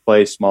just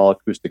play small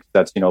acoustic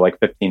sets, like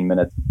 15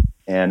 minutes.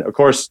 And of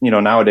course,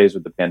 nowadays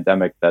with the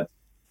pandemic, that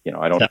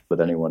I don't know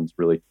that anyone's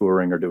really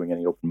touring or doing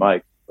any open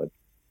mics, but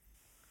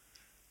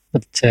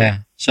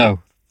so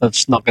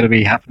that's not going to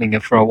be happening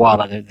for a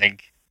while, I don't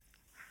think.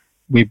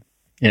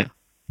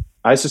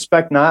 I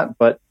suspect not,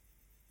 but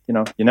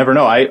you never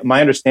know. My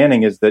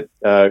understanding is that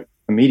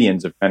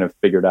comedians have kind of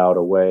figured out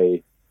a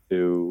way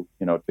to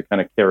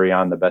kind of carry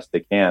on the best they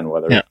can,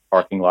 whether it's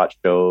parking lot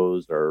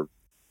shows or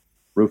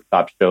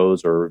rooftop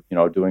shows or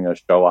doing a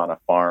show on a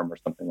farm or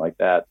something like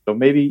that. So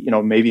maybe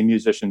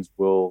musicians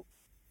will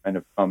kind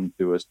of come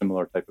to a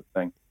similar type of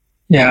thing.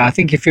 Yeah, I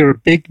think if you're a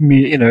big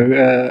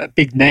a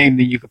big name,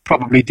 then you could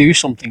probably do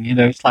something.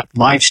 It's like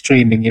live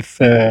streaming.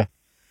 If I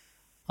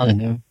don't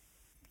know,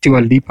 Dua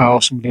Lipa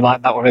or somebody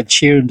like that, or Ed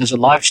Sheeran does a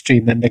live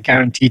stream, then they're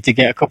guaranteed to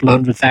get a couple of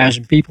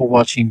 100,000 people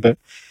watching. But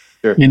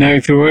sure.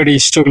 If you're already a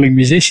struggling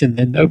musician,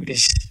 then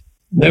nobody's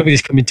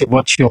coming to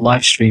watch your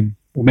live stream,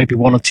 or maybe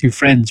 1 or 2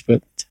 friends.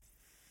 But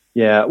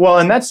yeah, well,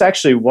 and that's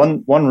actually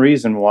one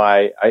reason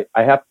why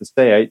I have to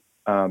say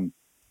I'm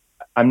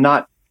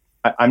not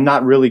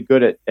really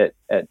good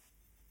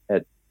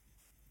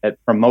at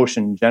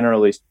promotion,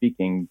 generally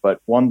speaking.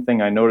 But one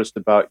thing I noticed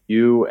about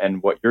you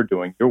and what you're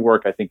doing, your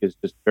work, I think is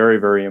just very,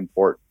 very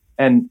important.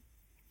 And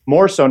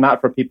more so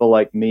not for people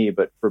like me,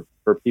 but for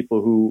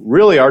people who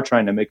really are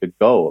trying to make a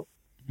go of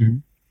it.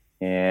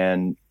 Mm-hmm.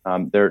 And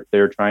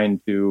they're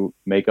trying to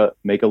make a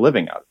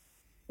living out of it.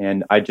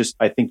 And I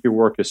think your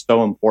work is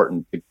so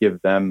important to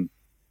give them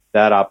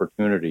that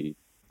opportunity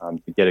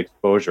to get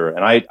exposure.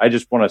 And I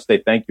just want to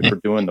say thank you for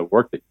doing the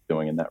work that you're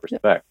doing in that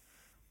respect.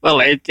 Well,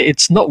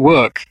 it's not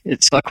work.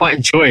 I quite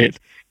enjoy it.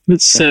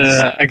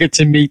 I get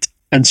to meet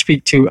and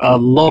speak to a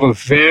lot of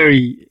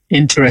very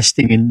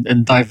interesting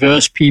and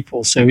diverse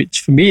people. So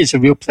for me, it's a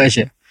real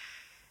pleasure.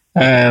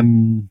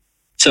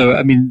 So,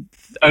 I mean,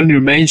 only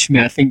remains for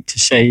me, I think, to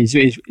say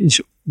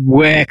is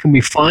where can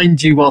we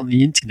find you on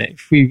the internet?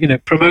 If we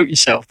promote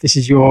yourself, this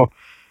is your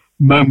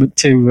moment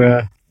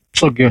to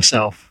plug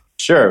yourself.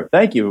 Sure.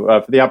 Thank you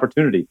for the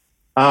opportunity.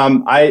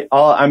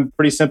 I'm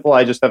pretty simple.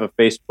 I just have a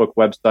Facebook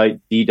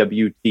website,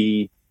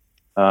 DWT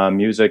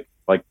Music,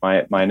 like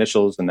my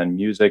initials, and then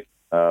music.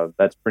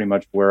 That's pretty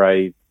much where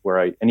I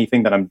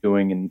anything that I'm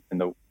doing in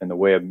the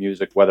way of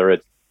music, whether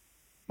it's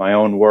my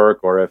own work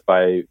or if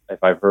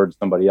I've heard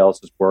somebody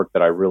else's work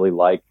that I really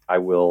like, I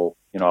will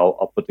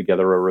I'll put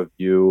together a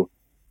review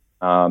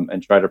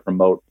and try to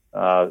promote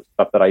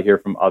stuff that I hear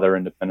from other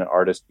independent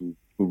artists who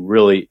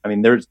really, I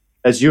mean, there's,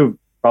 as you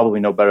probably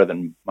know better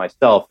than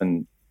myself,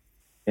 and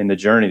in the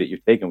journey that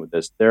you've taken with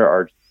this, there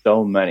are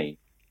so many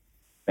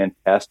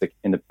fantastic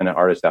independent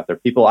artists out there.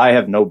 People I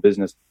have no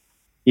business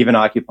even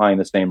occupying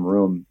the same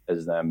room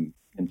as them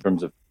in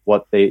terms of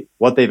what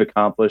they've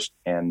accomplished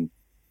and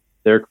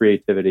their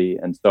creativity.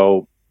 And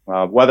so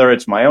whether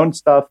it's my own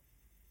stuff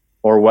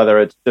or whether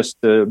it's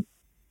just to,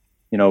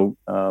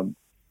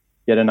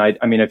 get an idea.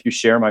 I mean, if you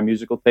share my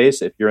musical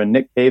taste, if you're a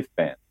Nick Cave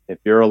fan, if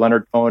you're a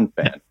Leonard Cohen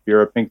fan, if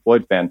you're a Pink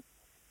Floyd fan,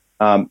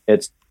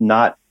 it's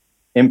not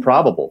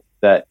improbable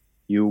that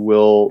you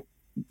will,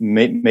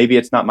 maybe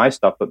it's not my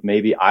stuff, but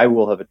maybe I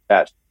will have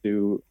attached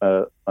to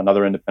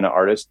another independent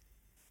artist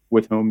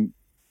with whom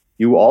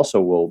you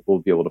also will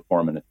be able to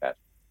form an attachment.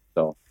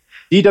 So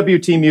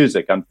DWT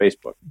Music on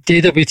Facebook.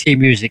 DWT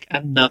Music.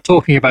 And now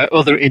talking about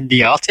other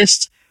indie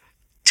artists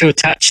to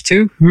attach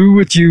to, who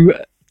would you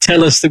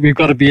tell us that we've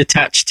got to be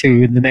attached to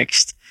in the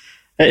next,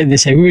 in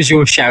this, who is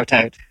your shout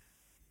out?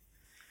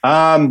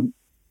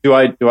 Do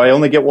I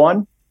only get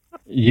one?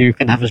 You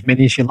can have as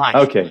many as you like.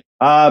 Okay.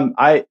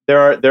 There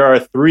are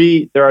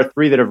three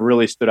that have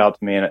really stood out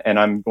to me, and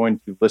I'm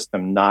going to list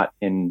them not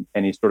in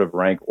any sort of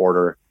rank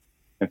order.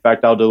 In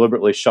fact, I'll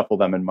deliberately shuffle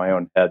them in my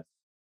own head.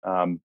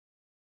 So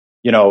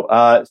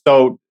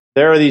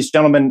there are these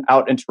gentlemen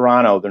out in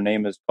Toronto. Their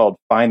name is called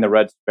Find the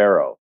Red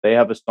Sparrow. They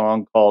have a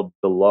song called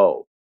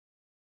Below.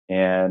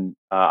 And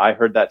I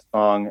heard that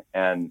song,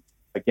 and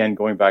again,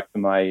 going back to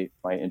my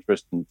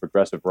interest in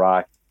progressive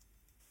rock,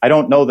 I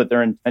don't know that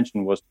their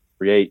intention was to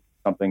create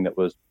something that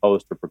was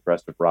post or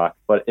progressive rock,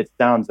 but it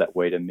sounds that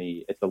way to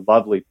me. It's a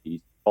lovely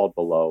piece called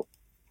Below.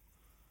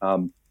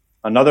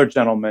 Another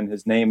gentleman,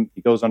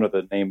 he goes under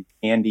the name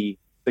Candy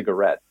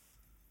Cigarette.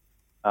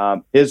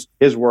 His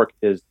work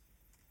is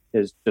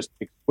just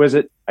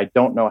exquisite. I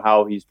don't know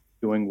how he's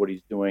doing what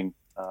he's doing.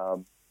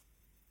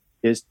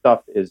 His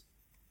stuff is,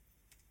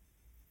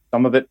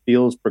 some of it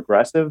feels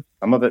progressive,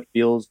 some of it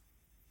feels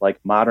like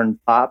modern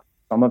pop,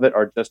 some of it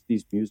are just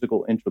these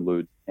musical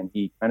interludes, and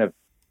he kind of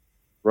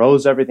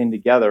throws everything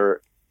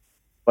together,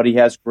 but he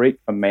has great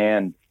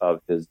command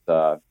of his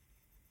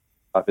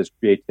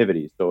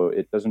creativity, so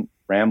it doesn't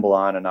ramble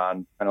on and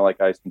on, kind of like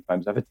I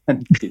sometimes have a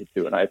tendency to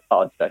do, and I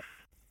apologize.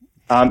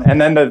 And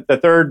then the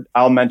third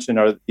I'll mention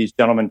are these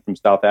gentlemen from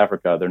South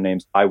Africa. Their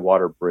name's High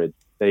Water Bridge.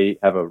 They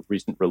have a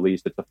recent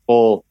release. It's a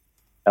full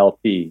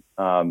LP.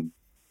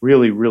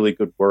 Really, really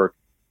good work.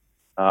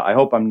 I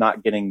hope I'm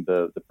not getting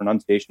the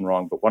pronunciation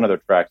wrong, but one of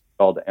their tracks is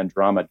called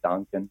Andrama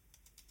Donkin.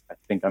 I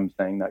think I'm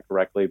saying that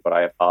correctly, but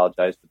I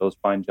apologize to those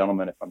fine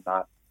gentlemen if I'm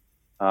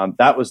not.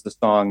 That was the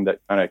song that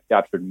kind of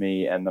captured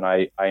me, and then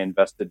I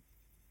invested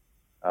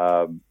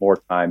more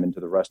time into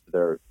the rest of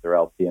their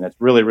LP, and it's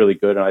really, really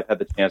good. And I've had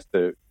the chance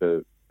to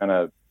kind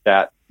of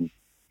chat and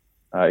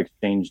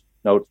exchange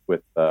notes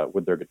with their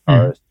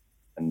guitarist,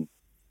 and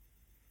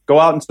go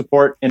out and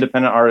support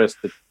independent artists.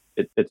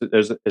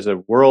 There's a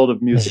world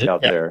of music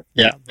out there.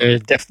 Yeah, there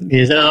definitely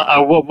is.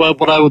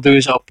 What I will do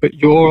is I'll put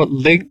your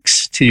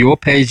links to your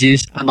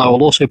pages, and I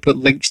will also put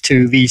links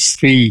to these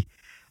three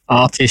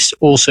artists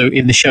also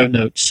in the show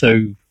notes.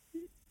 So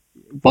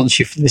once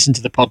you've listened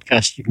to the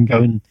podcast, you can go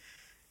and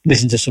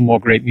listen to some more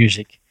great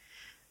music.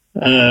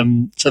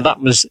 So that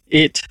was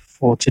it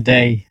for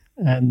today,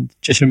 and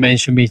just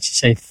remains for me to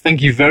say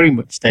thank you very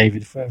much,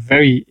 David, for a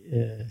very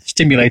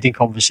stimulating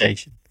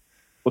conversation.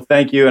 Well,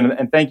 thank you,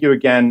 and thank you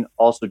again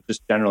also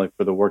just generally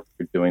for the work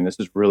you're doing. This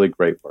is really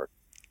great work.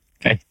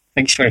 Okay,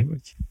 thanks very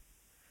much.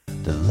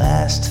 The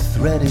last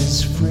thread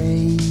is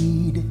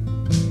frayed.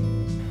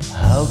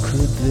 How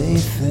could they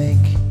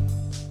think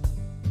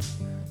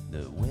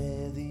that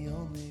we're the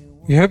only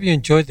one? We hope you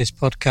enjoyed this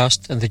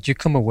podcast and that you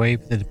come away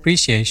with an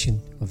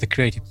appreciation of the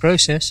creative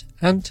process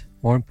and,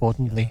 more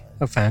importantly,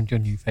 have found your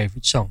new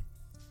favourite song.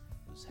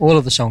 All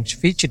of the songs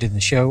featured in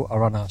the show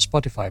are on our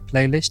Spotify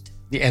playlist,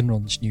 the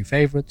Enron's New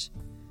Favourites,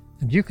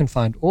 and you can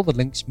find all the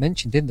links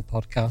mentioned in the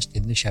podcast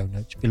in the show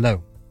notes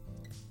below.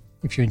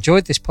 If you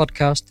enjoyed this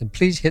podcast, then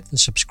please hit the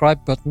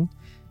subscribe button,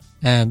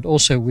 and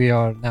also we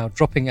are now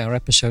dropping our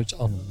episodes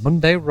on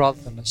Monday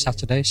rather than a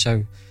Saturday,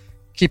 so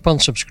keep on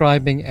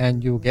subscribing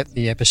and you'll get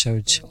the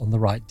episodes on the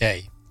right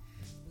day.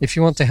 If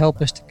you want to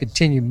help us to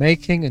continue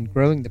making and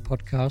growing the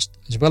podcast,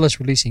 as well as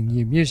releasing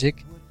new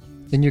music,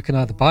 then you can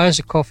either buy us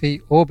a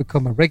coffee or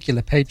become a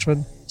regular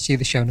patron. See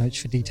the show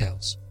notes for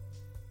details.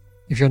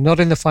 If you're not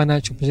in the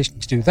financial position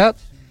to do that,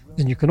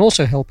 then you can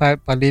also help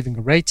out by leaving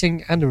a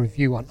rating and a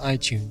review on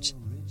iTunes.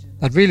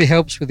 That really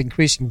helps with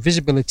increasing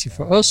visibility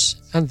for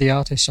us and the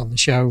artists on the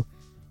show,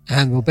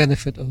 and will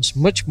benefit us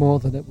much more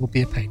than it will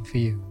be a pain for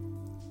you.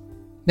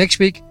 Next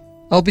week,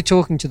 I'll be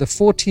talking to the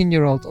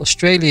 14-year-old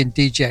Australian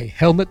DJ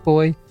Helmet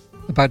Boy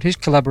about his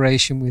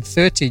collaboration with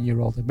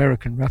 13-year-old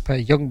American rapper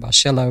Young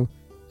Marcello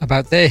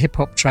about their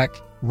hip-hop track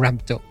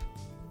Ramped Up.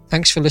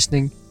 Thanks for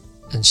listening,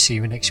 and see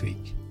you next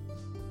week.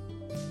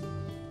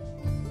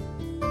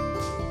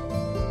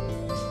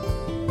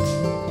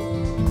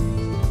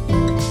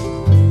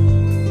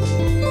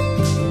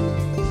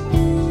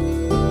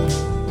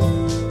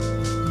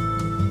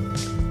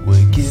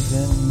 We're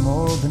given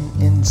more than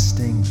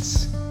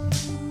instincts,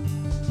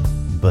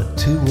 but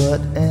to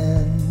what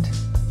end?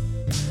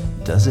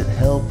 Does it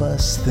help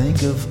us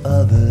think of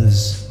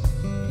others?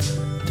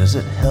 Does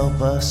it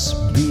help us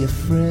be a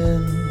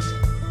friend?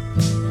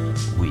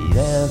 We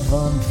have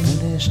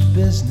unfinished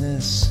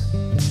business.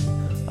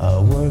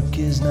 Our work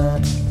is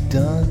not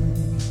done.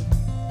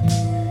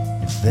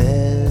 If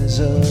there's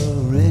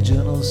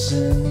original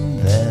sin,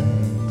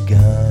 then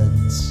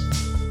God's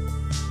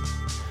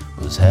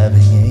was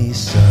having a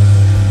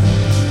son.